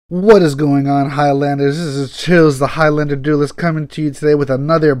What is going on, Highlanders? This is Chills, the Highlander Duelist, coming to you today with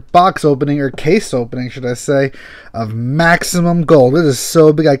another box opening, or case opening, should I say, of Maximum Gold. It is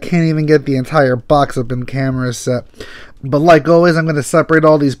so big I can't even get the entire box up in camera set. But like always, I'm going to separate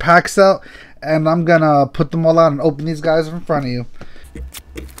all these packs out, and I'm going to put them all out and open these guys in front of you.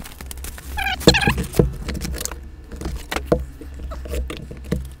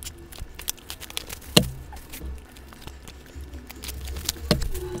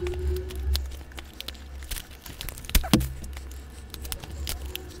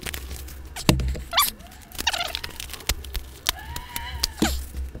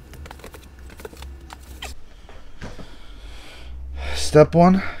 Step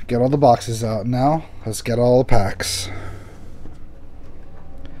 1, get all the boxes out. Now, let's get all the packs.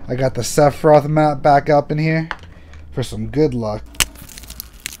 I got the Sephiroth map back up in here for some good luck.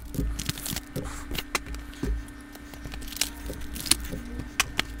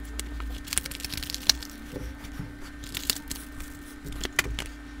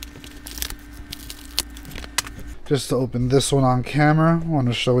 Just to open this one on camera, I want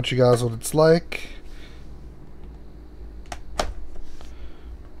to show you guys what it's like.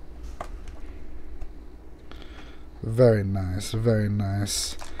 Very nice, very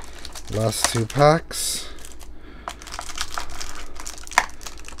nice. Last two packs.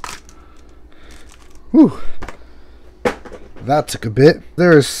 Whew. That took a bit.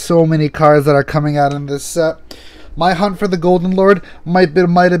 There are so many cards that are coming out in this set. My hunt for the Golden Lord might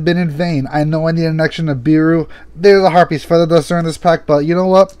have been in vain. I know I need an extra Nibiru. There's a Harpy's Feather Duster in this pack, but you know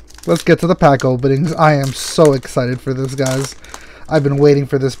what? Let's get to the pack openings. I am so excited for this, guys. I've been waiting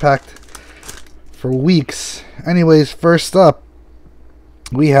for this pack for weeks. Anyways, first up,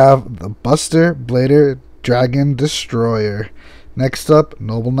 we have the Buster Blader Dragon Destroyer. Next up,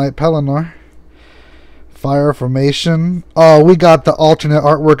 Noble Knight Pelennor. Fire Formation. Oh, we got the alternate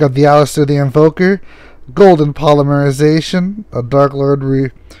artwork of the Alistair the Invoker. Golden Polymerization. A Dark Lord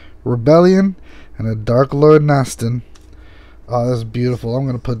Rebellion. And a Dark Lord Nastin. Oh, that's beautiful. I'm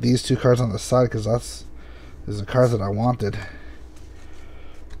going to put these two cards on the side because those are the cards that I wanted.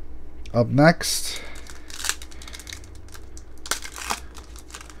 Up next,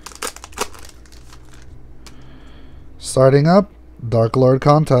 starting up, Dark Lord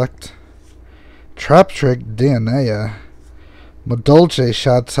Contact, Trap Trick Dionea, Madolche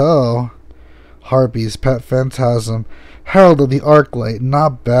Chateau, Harpy's Pet Phantasm, Herald of the Arclight.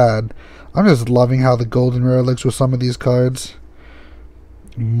 Not bad. I'm just loving how the golden rare looks with some of these cards.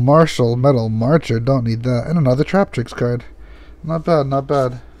 Martial Metal Marcher, don't need that, and another Trap Tricks card. Not bad, not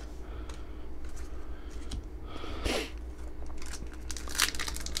bad.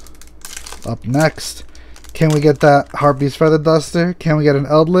 Up next, can we get that Harpy's Feather Duster? Can we get an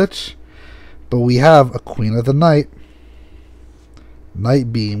Eldritch? But we have a Queen of the Night.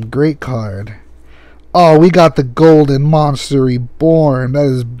 Night Beam, great card. Oh, we got the Golden Monster Reborn. That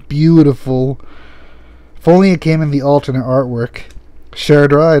is beautiful. If only it came in the alternate artwork.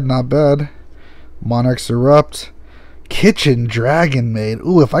 Shared Ride, not bad. Monarchs Erupt. Kitchen Dragon Maid.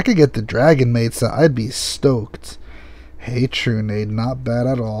 Ooh, if I could get the Dragon Maid set, I'd be stoked. Hey Trunade, not bad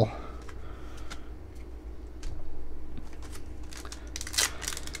at all.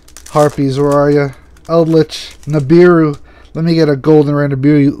 Harpies, where are ya? Eldritch, Nibiru. Let me get a golden rare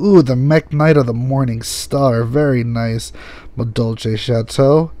Nibiru. Ooh, the Mech Knight of the Morning Star. Very nice. Madolche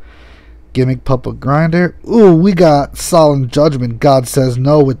Chateau. Gimmick Puppet Grinder. Ooh, we got Solemn Judgment. God Says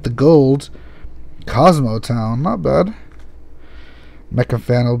No with the gold. Cosmo Town. Not bad.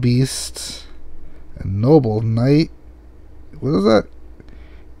 Mechafano Beast. And Noble Knight. What is that?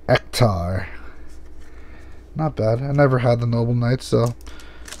 Ektar. Not bad. I never had the Noble Knight, so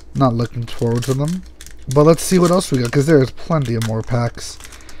not looking forward to them. But let's see what else we got, because there is plenty of more packs.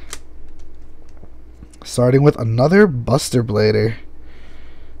 Starting with another Buster Blader.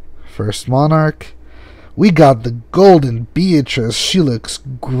 First Monarch. We got the Golden Beatrice. She looks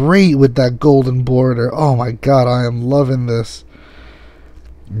great with that golden border. Oh my god, I am loving this.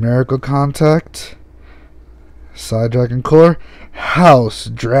 Miracle Contact. Side Dragon Core. House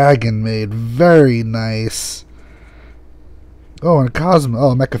Dragon Maid. Very nice. Oh, and Cosmo.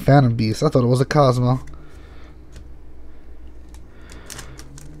 Oh, Mechaphantom Beast. I thought it was a Cosmo.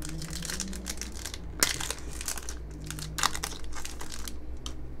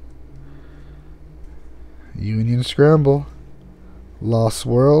 Union Scramble. Lost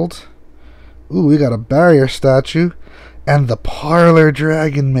World. Ooh, we got a Barrier Statue. And the Parlor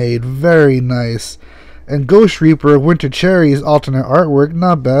Dragon Maid. Very nice. And Ghost Reaper of Winter Cherry's alternate artwork.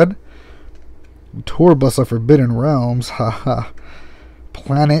 Not bad. Tour Bus of Forbidden Realms. Haha.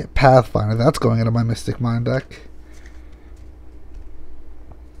 Planet Pathfinder. That's going into my Mystic Mind deck.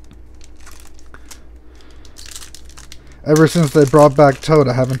 Ever since they brought back Toad,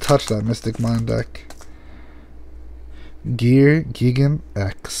 I haven't touched that Mystic Mine deck. Gear Gigan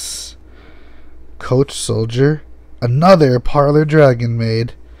X. Coach Soldier. Another Parlor Dragon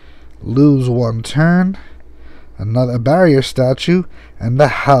Maid. Lose 1 turn. Another barrier statue. And the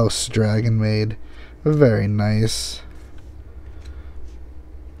House Dragon Maid. Very nice.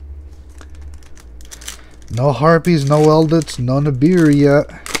 No Harpies, no Eldritch, no Nibiru yet.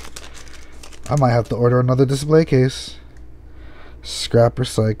 I might have to order another display case. Scrap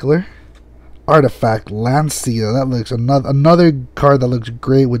Recycler. Artifact Lancia. That looks another card that looks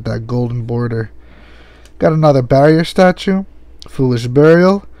great with that golden border. Got another barrier statue. Foolish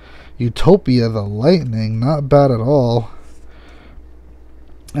Burial. Utopia the Lightning. Not bad at all.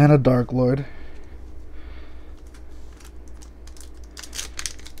 And a Dark Lord.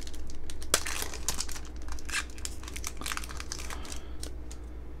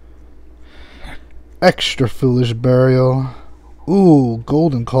 Extra Foolish Burial. Ooh,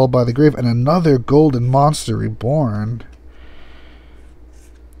 Golden Call by the Grave. And another Golden Monster Reborn.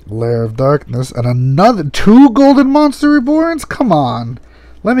 Lair of Darkness. And another 2 Golden Monster Reborns? Come on.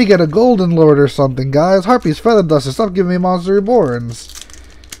 Let me get a Golden Lord or something, guys. Harpy's Feather Duster. Stop giving me Monster Reborns.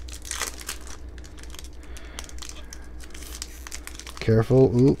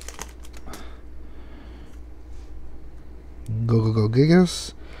 Careful. Ooh. Go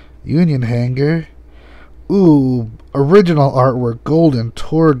Gigas. Union Hanger. Ooh, original artwork, Golden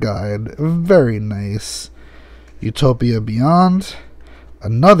Tour Guide, very nice. Utopia Beyond,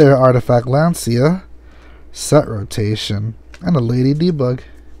 another Artifact Lancia, Set Rotation, and a Lady Debug.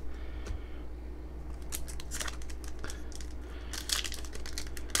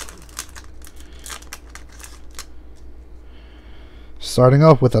 Starting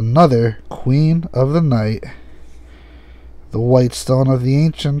off with another Queen of the Night, the White Stone of the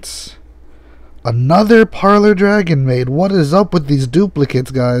Ancients. Another Parlor Dragon Maid. What is up with these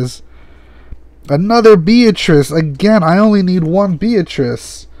duplicates, guys? Another Beatrice. Again, I only need 1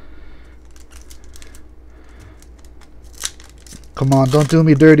 Beatrice. Come on, don't do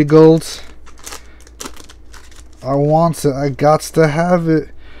me dirty, golds. I want it. I gots to have it.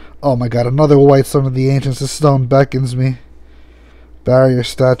 Oh my god, another White Stone of the Ancients. This stone beckons me. Barrier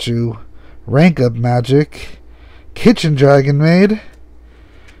Statue. Rank Up Magic. Kitchen Dragon Maid.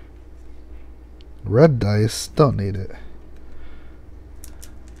 Red dice, don't need it.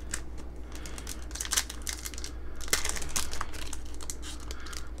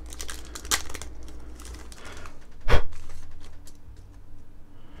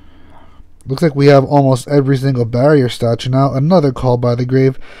 Looks like we have almost every single barrier statue now. Another Call by the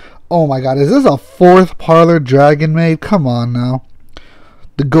Grave. Oh my god, is this a 4th Parlor Dragon Maid? Come on now.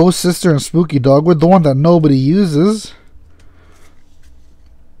 The Ghost Sister and Spooky Dogwood, the one that nobody uses.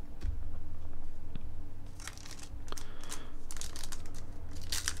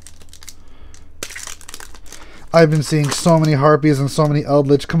 I've been seeing so many Harpies and so many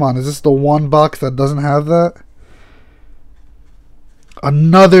Eldritch. Come on, is this the one box that doesn't have that?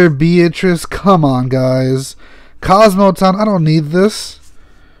 Another Beatrice. Come on, guys. Cosmotown. I don't need this.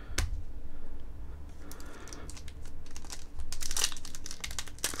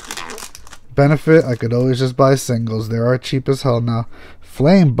 Benefit. I could always just buy singles. They are cheap as hell now.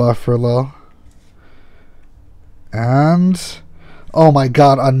 Flame Buffalo. And... oh my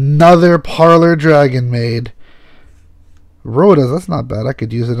god, another Parlor Dragon Maid. Rhodas, that's not bad. I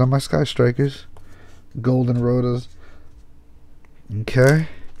could use it on my Sky Strikers. Golden Rhodas. Okay.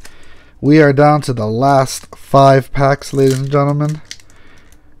 We are down to the last 5 packs, ladies and gentlemen.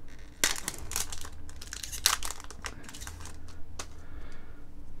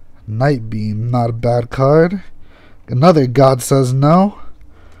 Nightbeam, not a bad card. Another God Says No.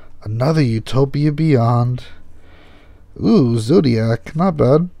 Another Utopia Beyond. Ooh, Zodiac, not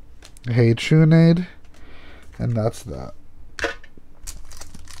bad. Hey, Trunade. And that's that.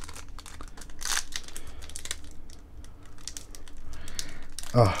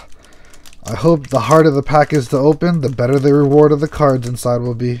 I hope the harder the pack is to open, the better the reward of the cards inside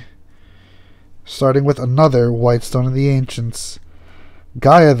will be. Starting with another White Stone of the Ancients.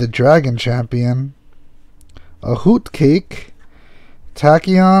 Gaia the Dragon Champion. A Hoot Cake.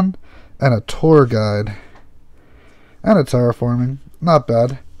 Tachyon. And a Tour Guide. And a Terraforming. Not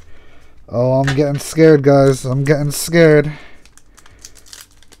bad. Oh, I'm getting scared, guys. I'm getting scared.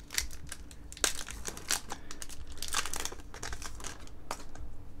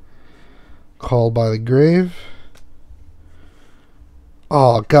 Call by the Grave.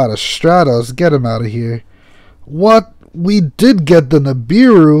 Oh, God, a Stratos. Get him out of here. What? We did get the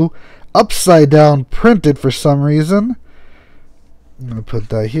Nibiru upside down printed for some reason. I'm going to put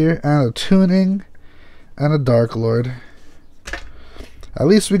that here. And a Tuning. And a Dark Lord. At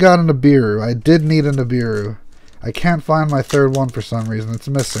least we got a Nibiru. I did need a Nibiru. I can't find my third one for some reason. It's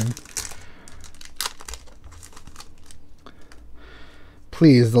missing.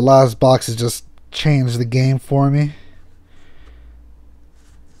 Please, the last box has just changed the game for me.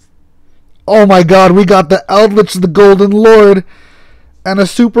 Oh my god, we got the Eldritch the Golden Lord and a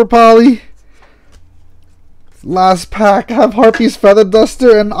Super Poly. Last pack, I have Harpy's Feather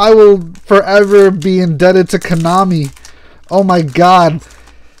Duster, and I will forever be indebted to Konami. Oh my god.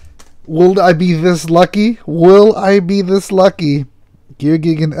 Will I be this lucky? Will I be this lucky? Gear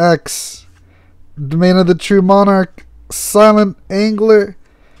Gigan X. Domain of the True Monarch. Silent Angler.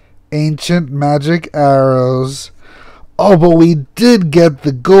 Ancient Magic Arrows. Oh, but we did get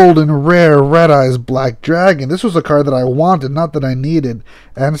the golden rare Red Eyes Black Dragon. This was a card that I wanted, not that I needed.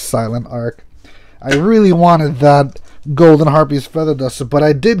 And Silent Arc. I really wanted that Golden Harpy's Feather Duster, but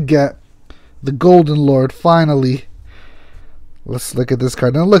I did get the Golden Lord finally. Let's look at this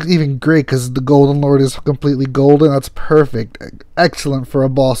card. Now it looks even great because the Golden Lord is completely golden. That's perfect. Excellent for a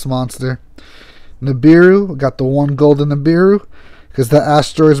boss monster. Nibiru. Got the one golden Nibiru because the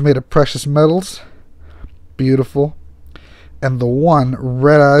asteroid is made of precious metals. Beautiful. And the one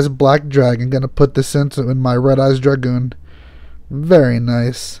Red Eyes Black Dragon. Gonna put this in my Red Eyes Dragoon. Very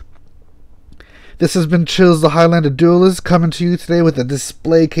nice. This has been Chills the Highlander Duelist, coming to you today with a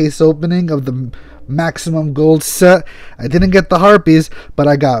display case opening of the Maximum Gold set. I didn't get the Harpies, but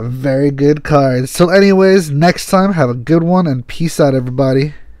I got very good cards. So anyways, next time, have a good one, and peace out,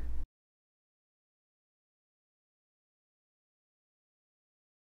 everybody.